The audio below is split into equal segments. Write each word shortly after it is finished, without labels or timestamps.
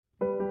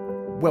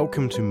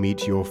Welcome to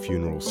Meet Your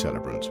Funeral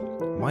Celebrant.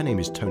 My name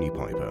is Tony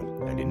Piper,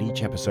 and in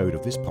each episode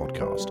of this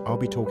podcast, I'll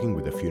be talking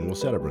with a funeral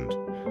celebrant.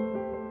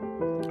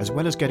 As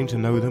well as getting to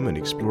know them and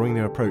exploring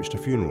their approach to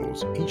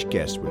funerals, each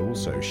guest will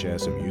also share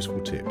some useful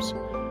tips.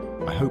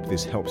 I hope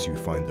this helps you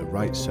find the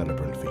right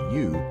celebrant for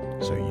you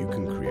so you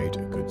can create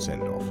a good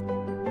send-off.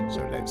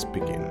 So let's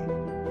begin.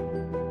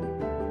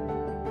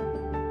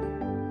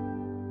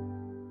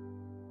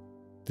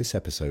 This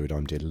episode,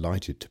 I'm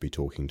delighted to be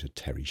talking to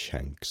Terry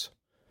Shanks.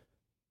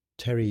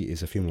 Terry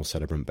is a funeral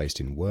celebrant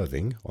based in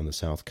Worthing on the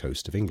south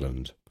coast of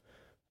England.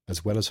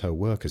 As well as her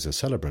work as a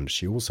celebrant,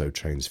 she also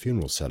trains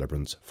funeral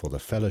celebrants for the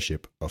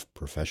Fellowship of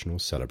Professional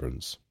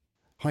Celebrants.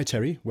 Hi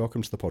Terry,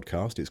 welcome to the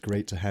podcast. It's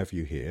great to have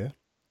you here.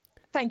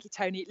 Thank you,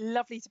 Tony.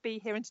 Lovely to be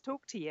here and to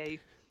talk to you.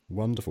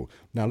 Wonderful.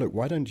 Now look,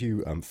 why don't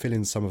you fill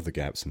in some of the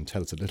gaps and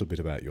tell us a little bit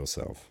about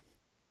yourself?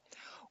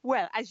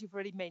 Well, as you've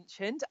already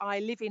mentioned, I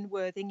live in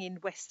Worthing in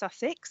West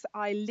Sussex.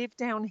 I live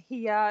down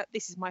here.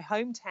 This is my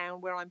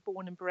hometown where I'm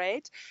born and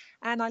bred.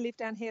 And I live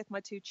down here with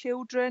my two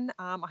children.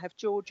 I have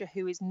Georgia,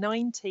 who is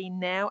 19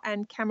 now,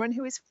 and Cameron,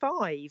 who is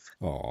 5.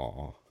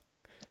 Aww.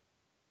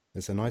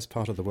 It's a nice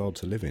part of the world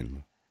to live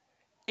in.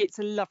 It's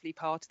a lovely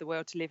part of the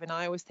world to live in.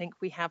 I always think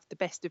we have the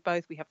best of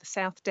both. We have the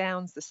South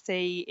Downs, the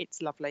sea.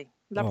 It's lovely.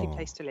 Lovely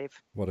place to live.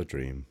 What a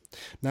dream.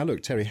 Now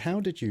look, Terry,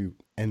 how did you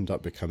end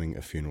up becoming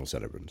a funeral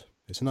celebrant?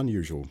 It's an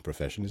unusual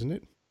profession, isn't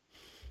it?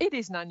 It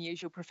is an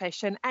unusual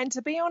profession. And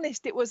to be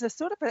honest, it was a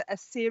sort of a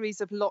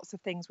series of lots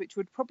of things, which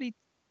would probably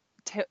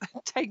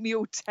take me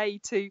all day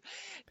to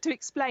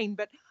explain.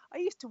 But I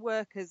used to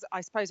work as,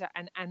 I suppose,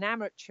 an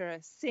amateur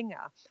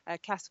singer, a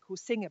classical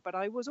singer, but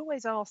I was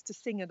always asked to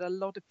sing at a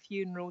lot of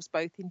funerals,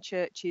 both in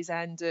churches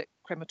and at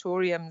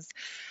crematoriums.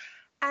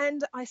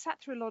 And I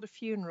sat through a lot of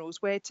funerals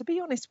where, to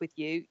be honest with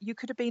you, you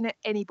could have been at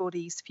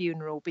anybody's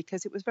funeral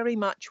because it was very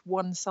much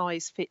one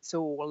size fits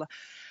all.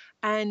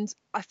 And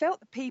I felt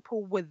that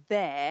people were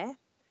there,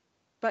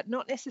 but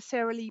not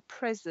necessarily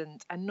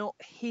present and not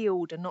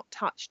healed and not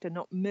touched and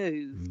not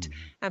moved.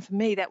 And for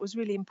me, that was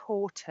really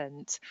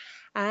important.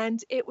 And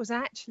it was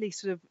actually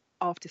sort of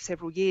after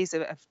several years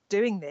of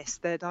doing this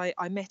that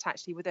I met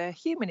actually with a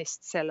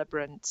humanist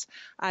celebrant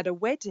at a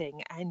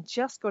wedding and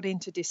just got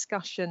into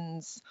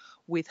discussions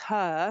with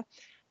her.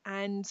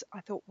 And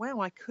I thought, wow,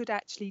 I could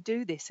actually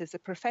do this as a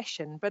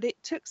profession. But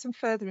it took some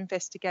further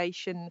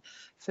investigation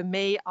for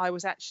me. I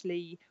was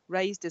actually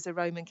raised as a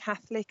Roman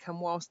Catholic,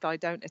 and whilst I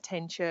don't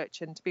attend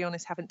church and, to be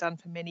honest, haven't done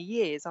for many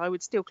years, I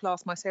would still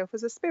class myself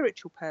as a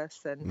spiritual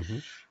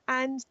person.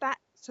 And that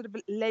sort of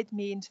led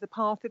me into the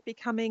path of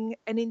becoming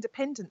an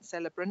independent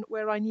celebrant,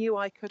 where I knew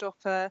I could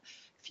offer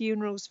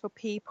funerals for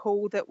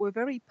people that were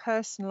very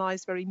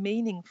personalised, very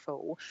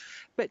meaningful,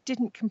 but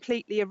didn't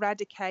completely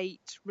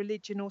eradicate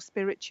religion or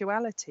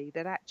spirituality,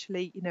 that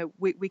actually, you know,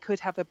 we could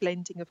have a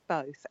blending of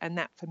both. And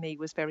that for me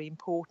was very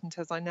important,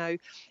 as I know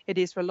it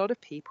is for a lot of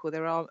people.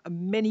 There are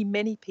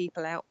many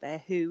people out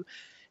there who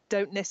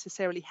don't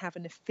necessarily have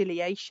an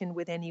affiliation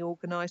with any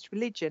organised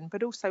religion,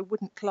 but also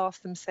wouldn't class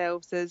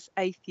themselves as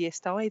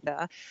atheist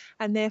either,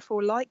 and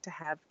therefore like to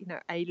have, you know,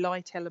 a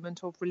light element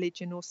of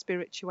religion or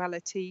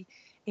spirituality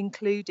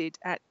included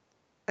at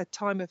a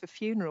time of a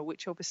funeral,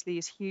 which obviously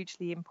is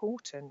hugely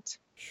important.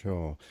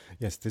 Sure.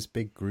 Yes, this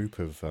big group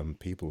of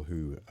people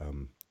who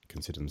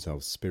consider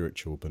themselves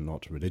spiritual but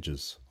not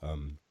religious.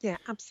 Yeah,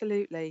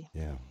 absolutely.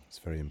 Yeah, it's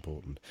very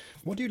important.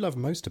 What do you love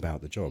most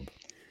about the job?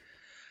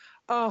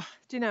 Oh,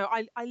 do you know,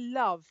 I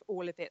love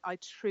all of it. I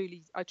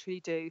truly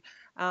do.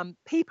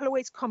 People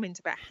always comment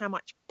about how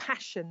much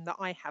passion that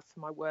I have for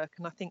my work,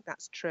 and I think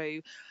that's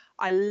true.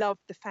 I love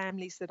the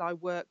families that I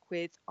work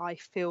with. I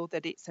feel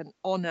that it's an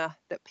honour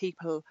that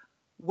people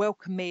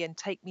welcome me and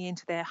take me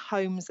into their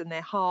homes and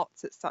their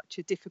hearts at such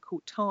a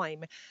difficult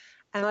time.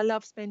 And I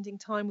love spending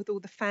time with all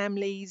the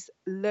families,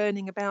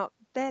 learning about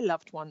their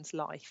loved one's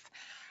life.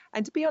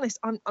 And to be honest,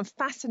 I'm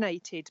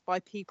fascinated by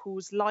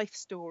people's life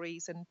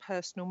stories and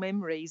personal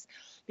memories.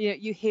 You know,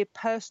 you hear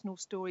personal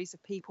stories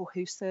of people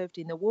who served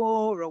in the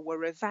war or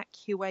were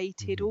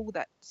evacuated, all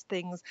that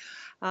things.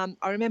 I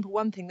remember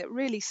one thing that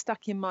really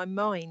stuck in my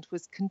mind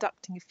was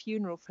conducting a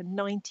funeral for a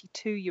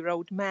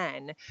 92-year-old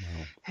man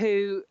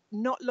who,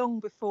 not long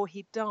before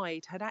he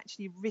died, had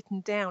actually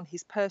written down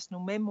his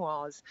personal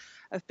memoirs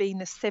of being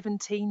a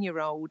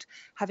 17-year-old,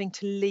 having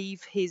to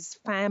leave his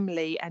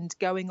family and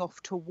going off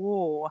to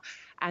war.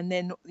 And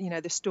then, you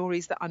know, the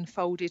stories that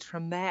unfolded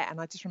from there.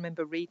 And I just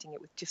remember reading it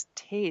with just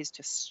tears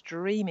just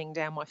streaming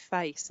down my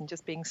face and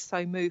just being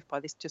so moved by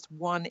this just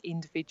one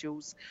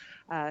individual's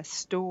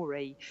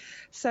story.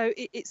 So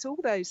it's all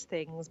those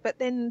things. But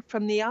then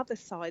from the other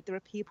side, there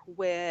are people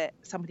where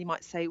somebody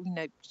might say, you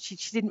know, she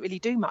didn't really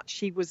do much.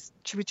 She was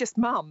just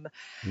mum.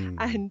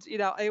 And, you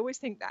know, I always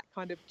think that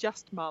kind of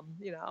just mum,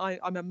 you know,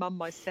 I'm a mum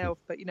myself,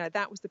 but, you know,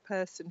 that was the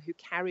person who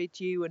carried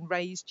you and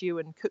raised you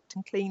and cooked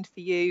and cleaned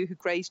for you, who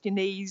grazed your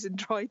knees and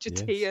dried your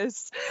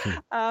tears,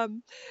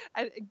 and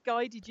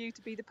guided you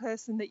to be the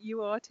person that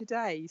you are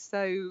today.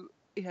 So,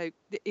 you know,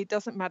 it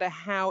doesn't matter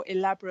how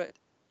elaborate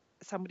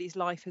somebody's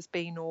life has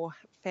been or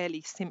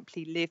fairly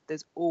simply lived,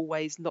 there's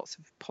always lots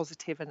of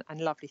positive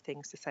and lovely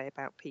things to say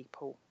about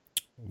people.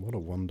 What a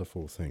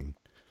wonderful thing.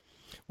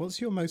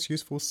 What's your most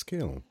useful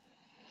skill?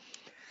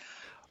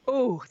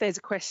 Oh, there's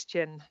a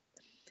question.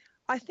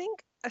 I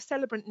think a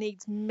celebrant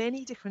needs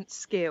many different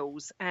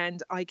skills,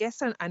 and I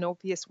guess an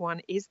obvious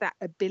one is that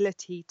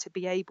ability to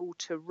be able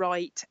to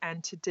write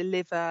and to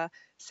deliver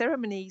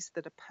ceremonies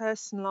that are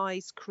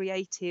personalised,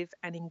 creative,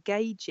 and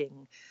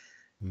engaging.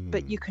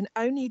 But you can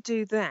only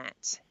do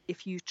that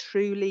if you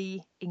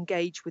truly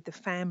engage with the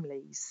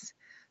families,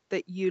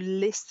 that you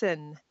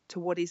listen to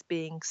what is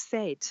being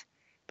said,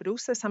 but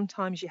also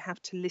sometimes you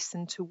have to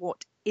listen to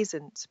what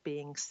isn't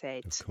being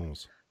said. Of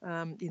course.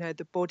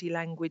 The body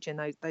language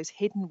and those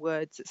hidden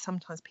words that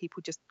sometimes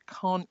people just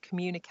can't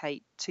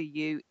communicate to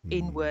you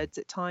in words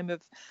at time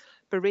of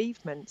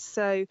bereavement.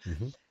 So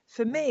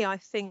for me, I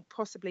think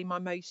possibly my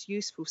most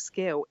useful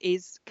skill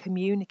is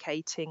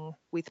communicating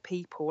with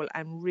people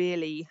and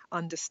really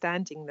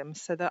understanding them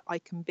so that I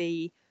can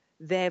be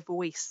their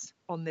voice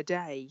on the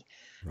day.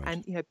 Right.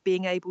 And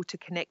being able to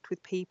connect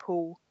with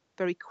people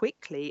very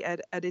quickly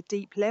at a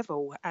deep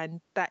level,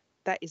 and that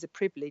is a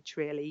privilege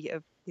really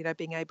of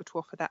being able to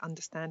offer that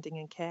understanding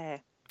and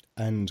care.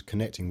 And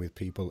connecting with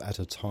people at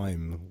a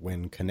time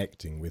when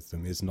connecting with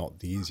them is not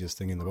the easiest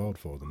thing in the world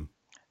for them.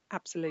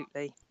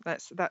 Absolutely.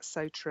 That's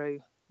so true.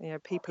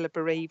 People are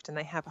bereaved and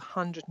they have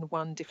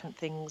 101 different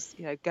things,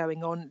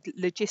 going on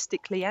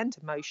logistically and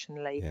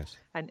emotionally. Yes.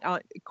 And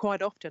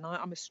quite often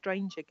I'm a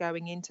stranger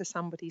going into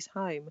somebody's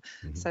home.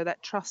 So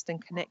that trust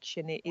and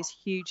connection is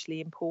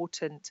hugely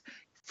important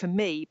for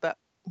me, but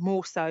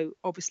more so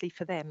obviously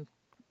for them.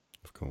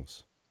 Of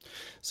course.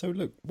 So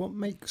look, what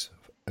makes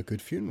a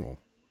good funeral?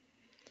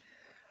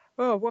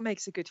 Oh, what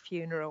makes a good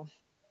funeral?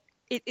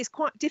 It is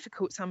quite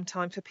difficult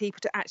sometimes for people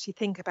to actually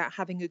think about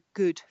having a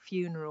good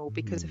funeral,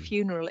 because a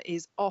funeral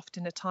is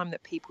often a time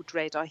that people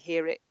dread. I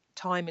hear it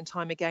time and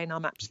time again.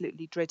 I'm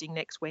absolutely dreading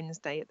next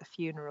Wednesday at the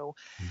funeral.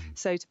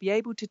 So to be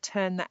able to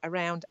turn that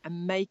around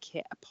and make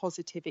it a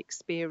positive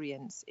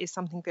experience is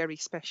something very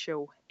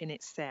special in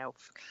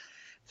itself.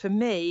 For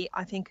me,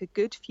 I think a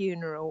good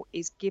funeral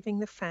is giving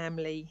the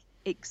family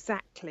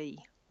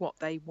exactly what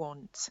they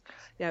want.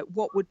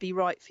 What would be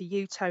right for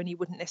you, Tony,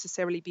 wouldn't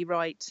necessarily be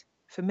right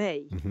for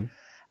me.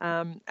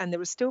 And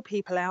there are still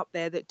people out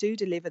there that do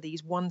deliver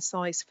these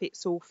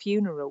one-size-fits-all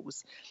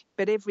funerals,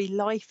 but every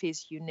life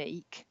is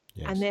unique,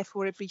 and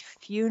therefore every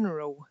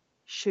funeral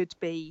should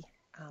be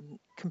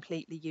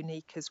completely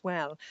unique as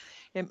well.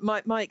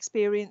 My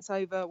experience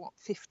over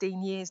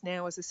 15 years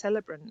now as a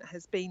celebrant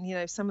has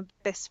been, some of the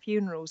best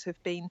funerals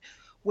have been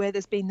where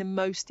there's been the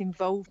most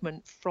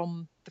involvement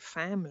from the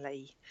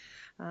family.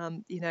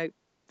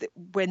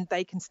 When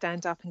they can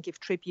stand up and give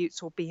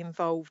tributes or be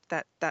involved,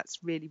 that's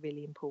really,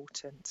 really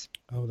important.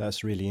 Oh,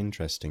 that's really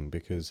interesting,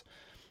 because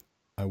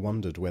I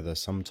wondered whether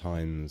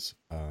sometimes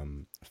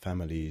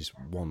families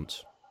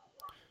want,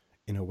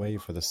 in a way,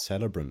 for the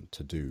celebrant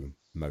to do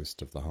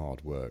most of the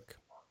hard work,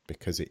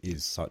 because it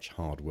is such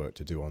hard work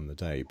to do on the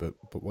day. But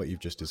what you've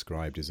just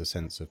described is a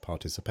sense of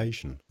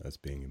participation as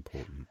being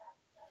important.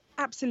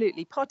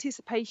 Absolutely.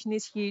 Participation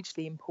is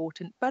hugely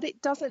important, but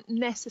it doesn't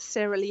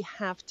necessarily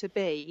have to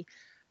be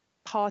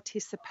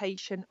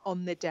participation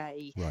on the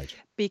day. Right.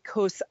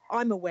 Because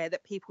I'm aware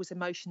that people's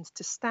emotions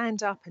to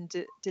stand up and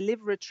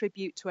deliver a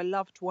tribute to a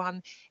loved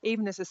one,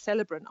 even as a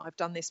celebrant, I've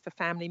done this for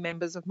family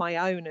members of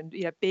my own, and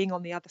being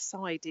on the other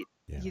side,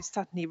 you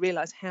suddenly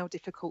realize how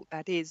difficult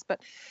that is.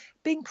 But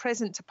being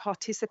present to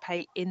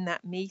participate in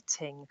that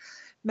meeting,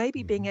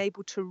 maybe being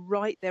able to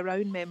write their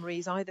own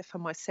memories, either for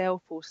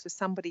myself or for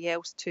somebody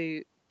else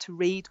to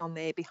read on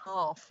their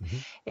behalf.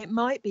 It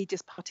might be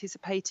just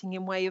participating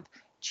in way of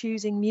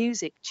choosing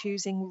music,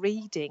 choosing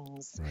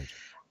readings. Right.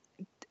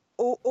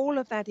 All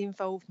of that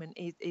involvement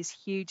is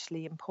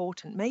hugely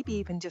important. Maybe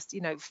even just,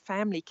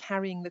 family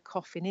carrying the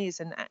coffin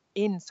to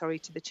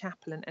the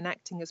chapel and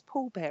acting as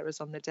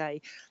pallbearers on the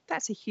day.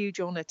 That's a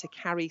huge honour, to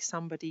carry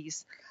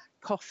somebody's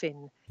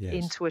coffin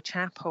into a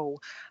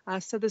chapel.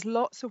 So there's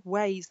lots of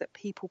ways that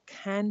people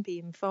can be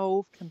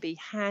involved, can be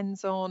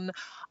hands-on,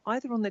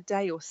 either on the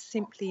day or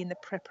simply in the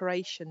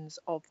preparations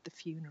of the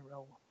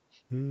funeral.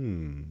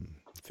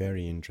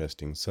 Very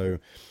interesting. So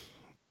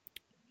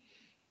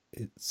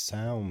it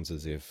sounds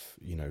as if,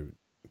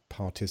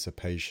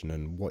 participation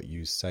and what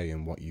you say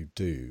and what you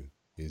do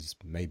is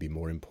maybe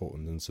more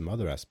important than some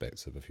other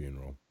aspects of a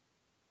funeral.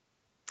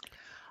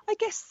 I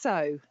guess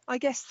so.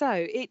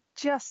 It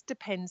just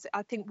depends.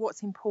 I think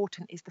what's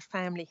important is the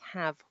family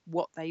have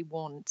what they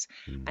want,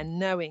 and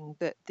knowing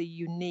that the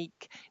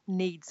unique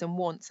needs and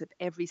wants of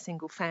every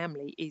single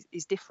family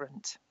is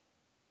different.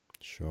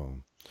 Sure.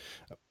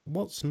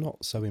 What's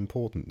not so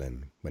important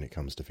then when it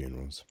comes to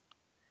funerals?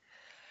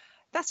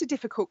 That's a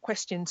difficult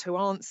question to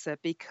answer,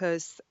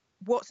 because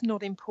what's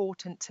not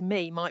important to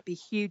me might be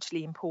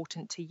hugely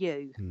important to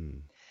you.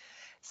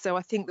 So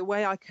I think the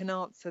way I can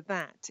answer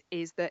that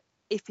is that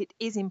if it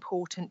is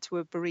important to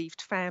a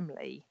bereaved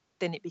family,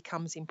 then it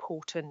becomes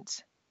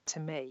important to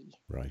me.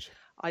 Right.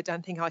 I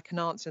don't think I can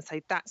answer and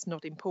say that's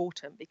not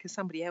important, because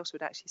somebody else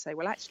would actually say,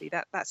 well, actually,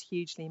 that's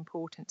hugely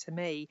important to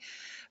me.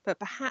 But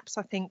perhaps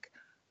I think,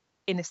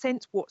 in a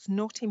sense, what's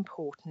not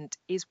important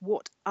is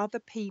what other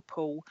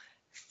people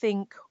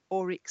think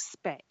or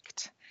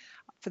expect.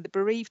 For the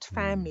bereaved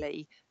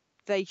family,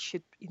 they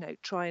should,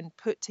 try and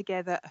put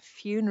together a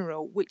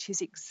funeral which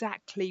is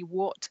exactly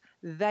what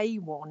they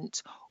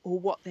want or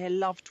what their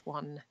loved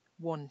one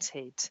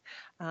wanted,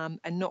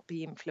 and not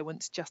be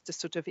influenced just to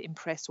sort of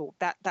impress, or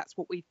that's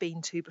what we've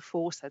been to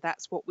before, so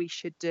that's what we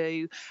should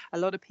do. A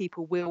lot of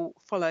people will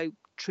follow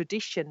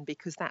tradition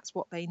because that's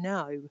what they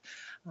know,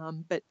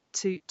 but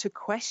to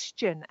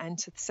question and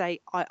to say,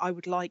 I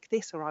would like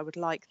this or I would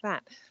like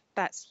that,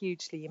 that's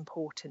hugely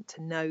important,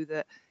 to know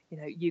that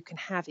you can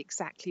have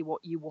exactly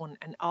what you want,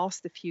 and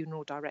ask the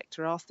funeral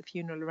director, ask the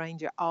funeral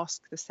arranger,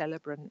 ask the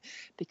celebrant,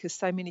 because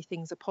so many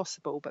things are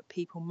possible, but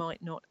people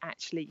might not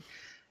actually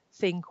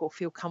think or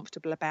feel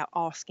comfortable about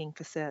asking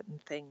for certain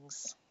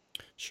things.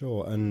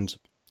 Sure, and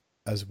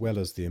as well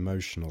as the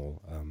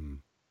emotional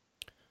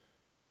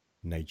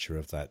nature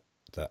of that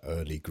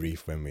early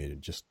grief when we're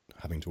just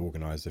having to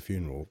organise the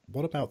funeral,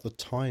 what about the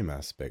time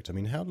aspect? I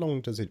mean, how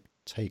long does it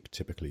take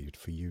typically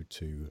for you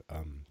to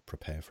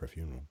prepare for a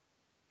funeral?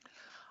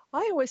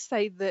 I always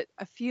say that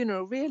a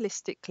funeral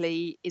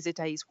realistically is a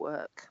day's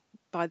work.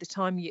 By the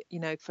time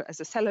as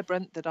a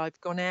celebrant, that I've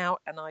gone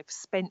out and I've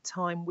spent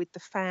time with the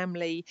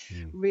family,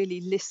 really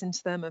listened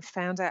to them and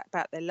found out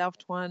about their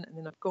loved one, and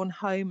then I've gone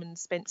home and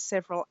spent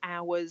several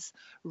hours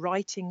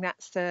writing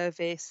that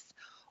service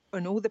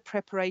and all the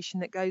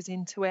preparation that goes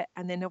into it,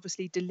 and then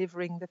obviously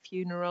delivering the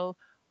funeral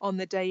on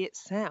the day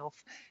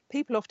itself.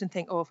 People often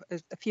think, oh,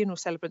 a funeral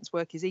celebrant's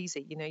work is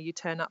easy. You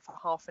turn up for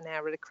half an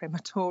hour at a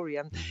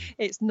crematorium.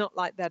 It's not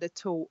like that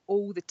at all.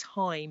 All the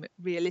time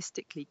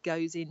realistically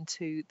goes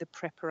into the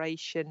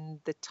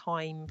preparation, the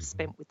time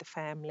spent with the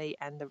family,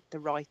 and the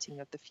writing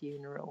of the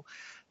funeral.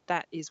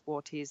 That is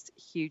what is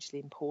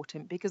hugely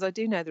important, because I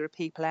do know there are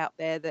people out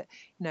there that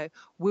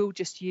will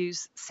just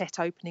use set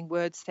opening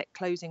words, set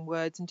closing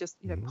words, and just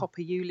pop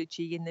a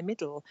eulogy in the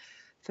middle.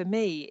 For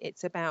me,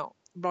 it's about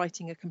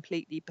writing a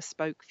completely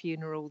bespoke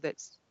funeral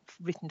that's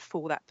written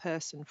for that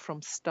person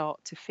from start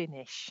to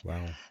finish.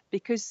 Wow.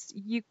 Because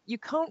you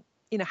can't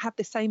have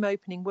the same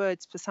opening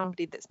words for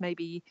somebody that's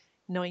maybe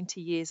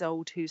 90 years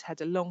old, who's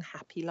had a long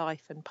happy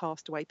life and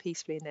passed away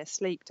peacefully in their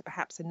sleep, to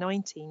perhaps a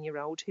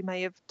 19-year-old who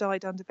may have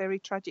died under very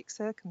tragic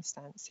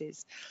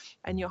circumstances.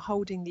 And you're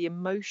holding the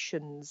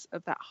emotions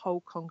of that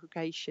whole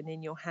congregation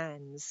in your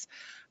hands.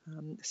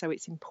 So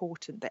it's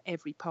important that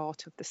every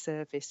part of the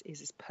service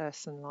is as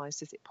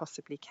personalised as it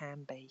possibly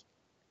can be.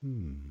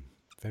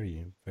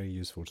 Very, very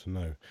useful to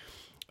know.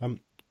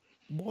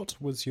 What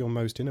was your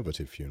most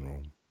innovative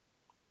funeral?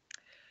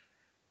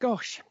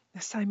 Gosh,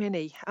 there's so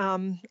many.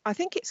 I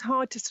think it's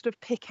hard to sort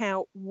of pick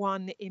out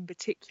one in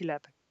particular.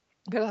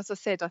 But as I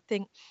said, I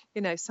think,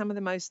 some of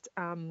the most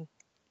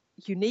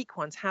unique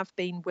ones have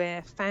been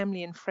where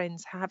family and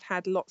friends have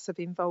had lots of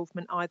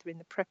involvement, either in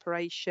the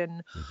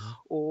preparation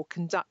or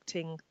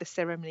conducting the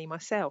ceremony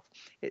myself.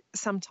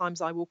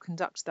 Sometimes I will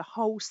conduct the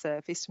whole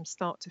service from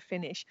start to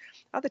finish.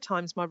 Other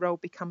times my role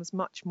becomes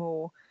much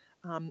more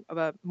of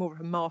a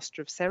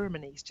master of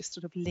ceremonies, just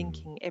sort of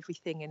linking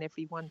everything and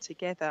everyone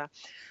together.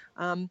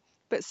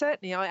 But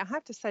certainly I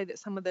have to say that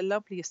some of the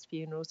loveliest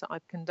funerals that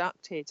I've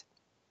conducted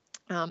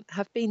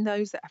have been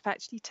those that have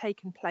actually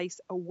taken place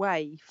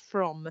away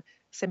from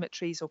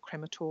cemeteries or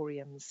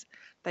crematoriums.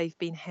 They've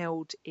been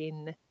held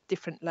in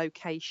different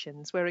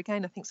locations where,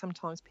 again, I think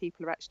sometimes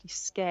people are actually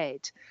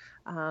scared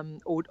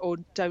or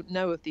don't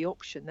know of the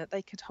option that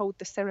they could hold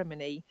the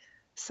ceremony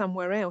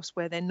somewhere else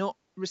where they're not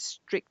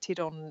restricted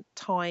on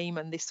time,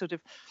 and this sort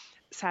of,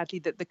 sadly,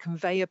 that the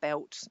conveyor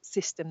belt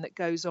system that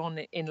goes on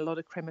in a lot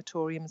of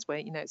crematoriums where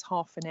it's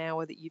half an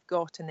hour that you've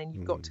got, and then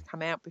you've got to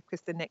come out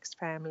because the next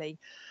family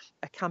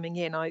are coming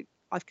in.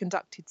 I've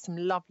conducted some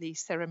lovely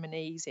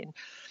ceremonies in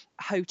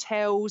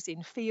hotels,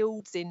 in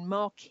fields, in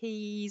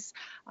marquees.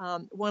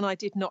 One I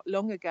did not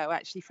long ago,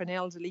 actually, for an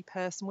elderly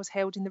person, was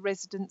held in the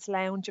residence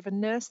lounge of a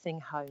nursing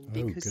home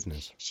because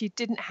she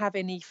didn't have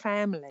any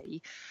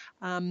family.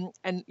 And,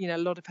 a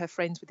lot of her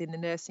friends within the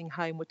nursing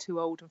home were too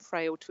old and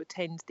frail to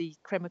attend the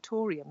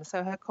crematorium.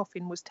 So her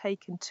coffin was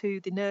taken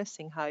to the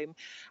nursing home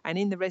and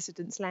in the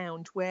residence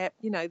lounge where,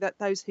 that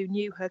those who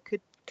knew her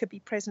could be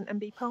present and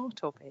be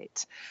part of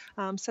it.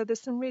 So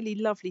there's some really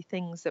lovely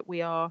things that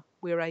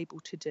we're able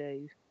to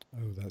do.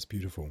 Oh, that's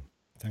beautiful.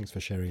 Thanks for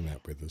sharing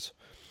that with us.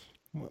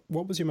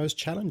 What was your most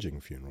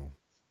challenging funeral?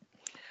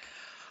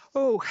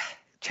 Oh,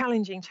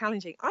 challenging.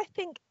 I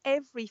think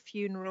every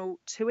funeral,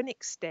 to an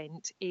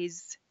extent,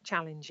 is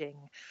challenging.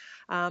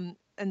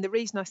 And the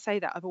reason I say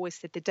that, I've always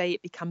said the day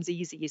it becomes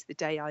easy is the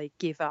day I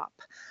give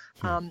up.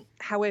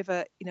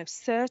 However,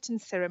 certain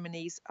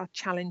ceremonies are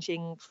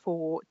challenging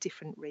for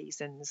different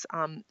reasons.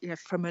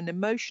 From an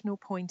emotional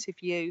point of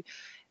view,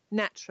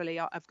 naturally,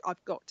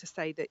 I've got to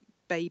say that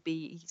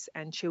babies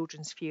and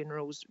children's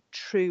funerals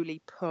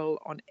truly pull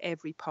on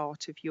every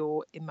part of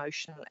your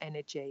emotional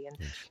energy. And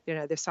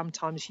yes. there's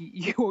sometimes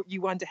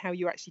you wonder how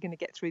you're actually going to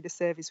get through the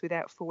service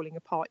without falling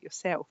apart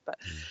yourself, but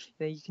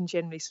you can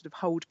generally sort of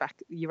hold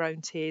back your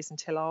own tears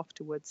until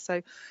afterwards.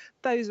 So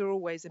those are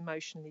always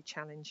emotionally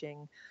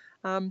challenging.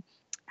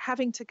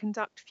 Having to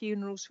conduct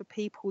funerals for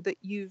people that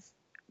you've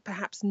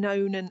perhaps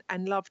known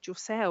and loved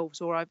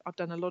yourselves, or I've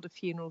done a lot of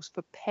funerals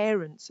for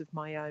parents of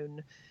my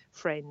own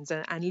friends,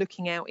 and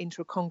looking out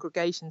into a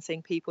congregation,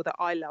 seeing people that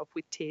I love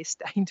with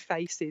tear-stained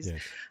faces,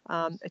 Yes.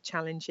 are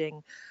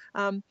challenging.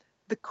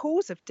 The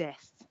cause of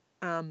death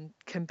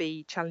can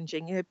be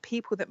challenging.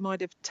 People that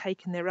might have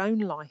taken their own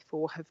life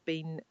or have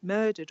been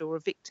murdered or a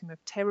victim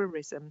of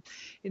terrorism,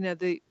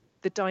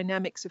 the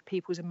dynamics of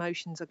people's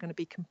emotions are going to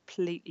be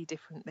completely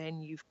different.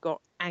 Then you've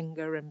got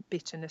anger and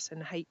bitterness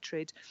and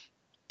hatred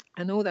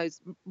and all those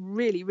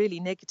really, really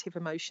negative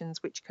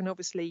emotions, which can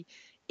obviously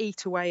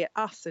eat away at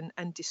us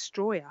and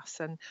destroy us.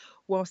 And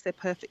whilst they're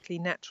perfectly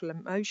natural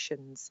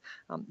emotions,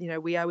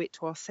 we owe it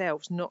to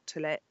ourselves not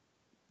to let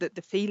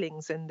the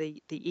feelings and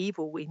the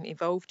evil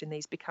involved in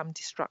these become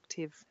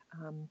destructive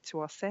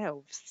to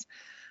ourselves.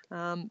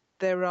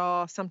 There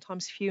are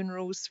sometimes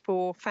funerals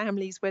for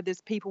families where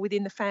there's people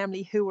within the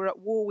family who are at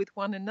war with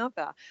one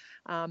another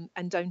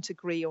and don't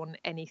agree on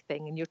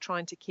anything, and you're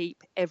trying to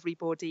keep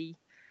everybody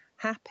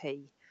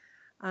happy.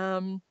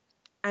 And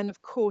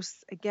of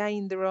course,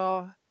 again, there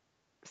are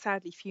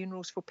sadly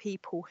funerals for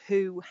people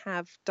who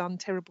have done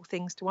terrible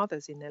things to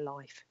others in their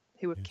life,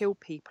 who have killed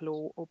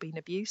people or been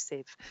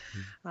abusive.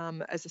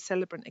 As a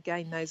celebrant,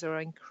 again, those are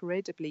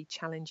incredibly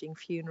challenging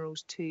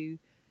funerals to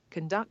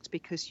conduct,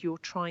 because you're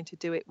trying to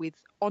do it with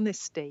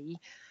honesty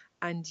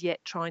and yet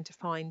trying to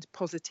find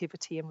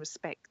positivity and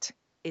respect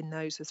in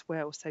those as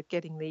well. So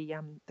getting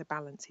the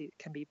balance, it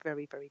can be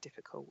very, very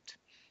difficult.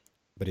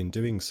 But in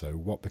doing so,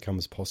 what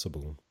becomes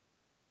possible?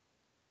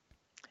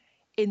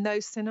 In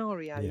those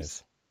scenarios?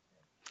 Yes.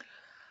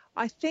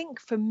 I think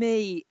for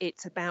me,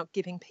 it's about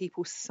giving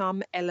people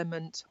some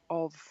element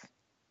of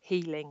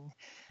healing,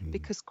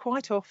 because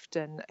quite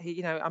often,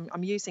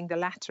 I'm using the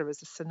latter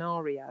as a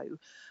scenario.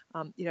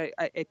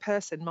 A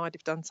person might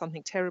have done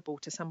something terrible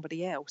to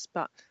somebody else,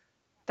 but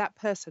that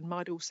person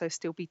might also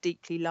still be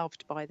deeply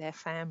loved by their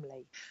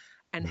family.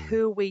 And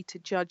who are we to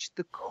judge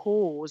the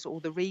cause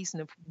or the reason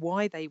of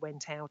why they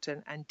went out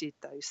and did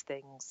those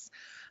things?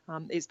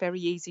 It's very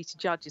easy to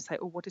judge and say,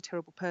 oh, what a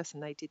terrible person,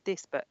 they did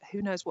this, but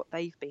who knows what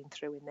they've been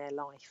through in their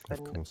life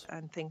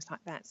and things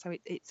like that. So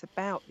it's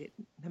about it,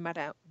 no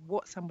matter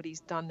what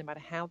somebody's done, no matter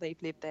how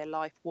they've lived their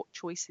life, what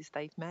choices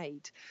they've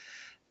made,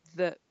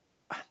 that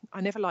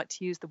I never like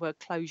to use the word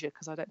closure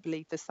because I don't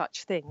believe there's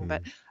such thing,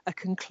 but a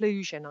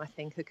conclusion, I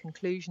think, a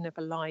conclusion of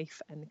a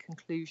life and a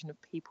conclusion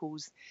of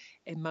people's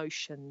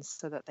emotions,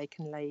 so that they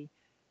can lay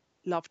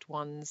loved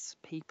ones,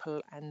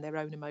 people and their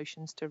own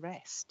emotions to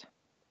rest.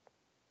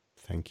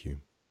 Thank you.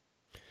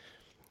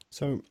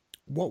 So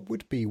what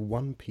would be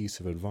one piece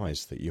of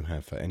advice that you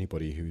have for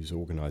anybody who's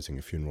organising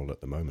a funeral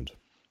at the moment?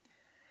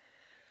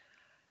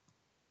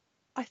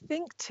 I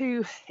think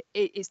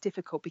it's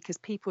difficult because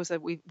people, as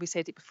we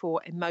said it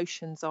before,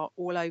 emotions are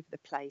all over the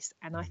place.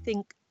 And I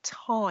think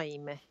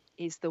time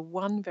is the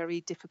one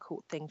very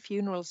difficult thing.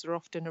 Funerals are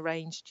often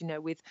arranged,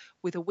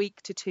 with a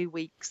week to 2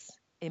 weeks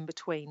in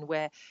between,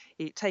 where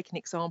take an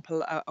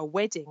example, a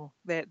wedding,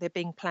 they're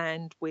being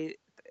planned with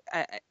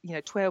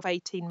 12,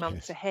 18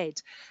 months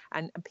ahead,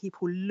 and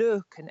people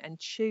look and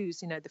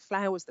choose, the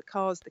flowers, the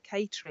cars, the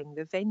catering,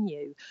 the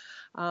venue.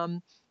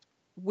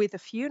 With a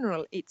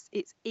funeral,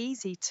 it's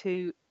easy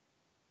to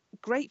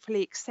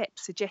gratefully accept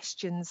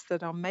suggestions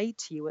that are made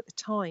to you at the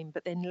time,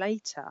 but then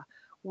later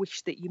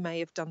wish that you may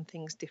have done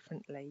things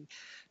differently.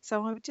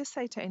 So I would just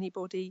say to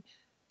anybody,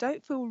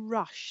 don't feel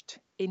rushed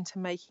into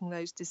making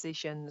those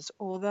decisions.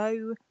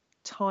 Although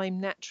time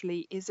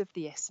naturally is of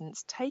the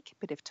essence, take a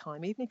bit of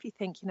time, even if you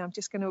think, I'm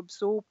just going to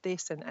absorb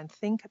this and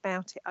think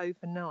about it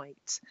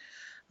overnight.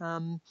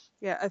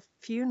 A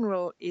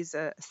funeral is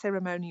a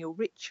ceremonial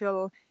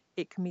ritual.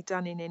 It can be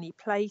done in any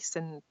place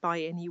and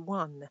by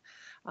anyone.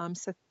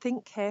 So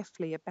think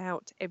carefully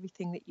about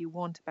everything that you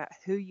want, about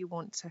who you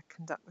want to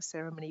conduct the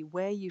ceremony,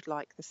 where you'd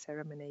like the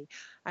ceremony,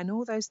 and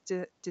all those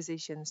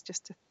decisions,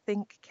 just to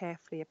think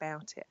carefully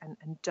about it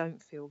and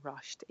don't feel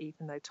rushed,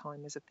 even though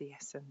time is of the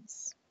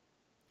essence.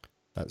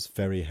 That's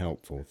very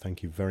helpful.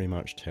 Thank you very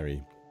much,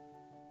 Terry.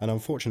 And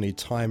unfortunately,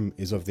 time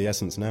is of the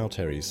essence now,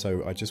 Terry,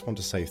 so I just want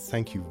to say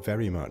thank you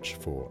very much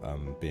for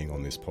being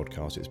on this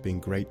podcast. It's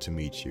been great to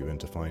meet you and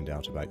to find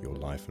out about your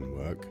life and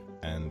work,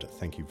 and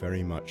thank you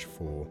very much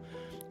for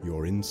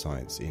your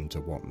insights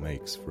into what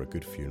makes for a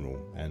good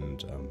funeral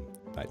and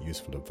that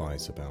useful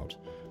advice about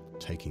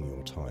taking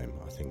your time.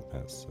 I think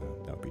that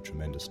would be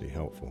tremendously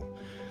helpful.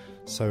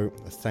 So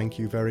thank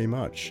you very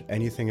much.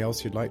 Anything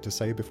else you'd like to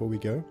say before we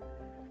go?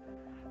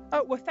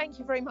 Oh, well, thank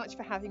you very much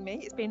for having me.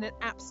 It's been an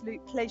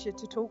absolute pleasure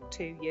to talk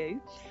to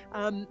you.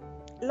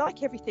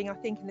 Like everything, I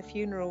think, in the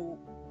funeral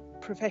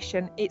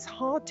profession, it's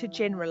hard to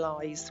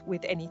generalise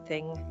with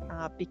anything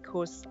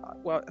because,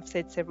 well, I've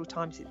said several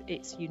times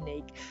it's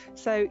unique.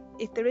 So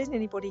if there isn't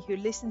anybody who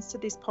listens to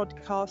this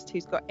podcast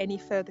who's got any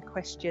further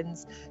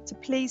questions, so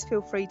please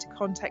feel free to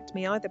contact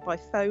me either by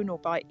phone or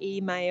by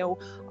email.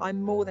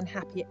 I'm more than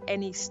happy at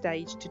any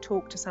stage to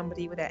talk to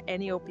somebody without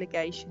any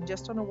obligation,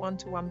 just on a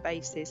one-to-one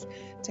basis,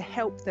 to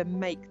help them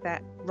make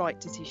that right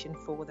decision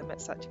for them at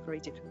such a very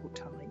difficult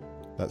time.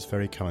 That's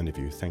very kind of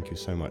you. Thank you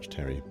so much,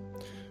 Terry.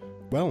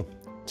 Well,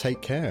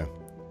 take care,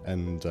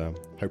 and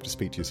hope to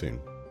speak to you soon.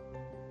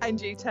 And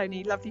you,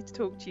 Tony. Lovely to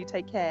talk to you.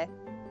 Take care.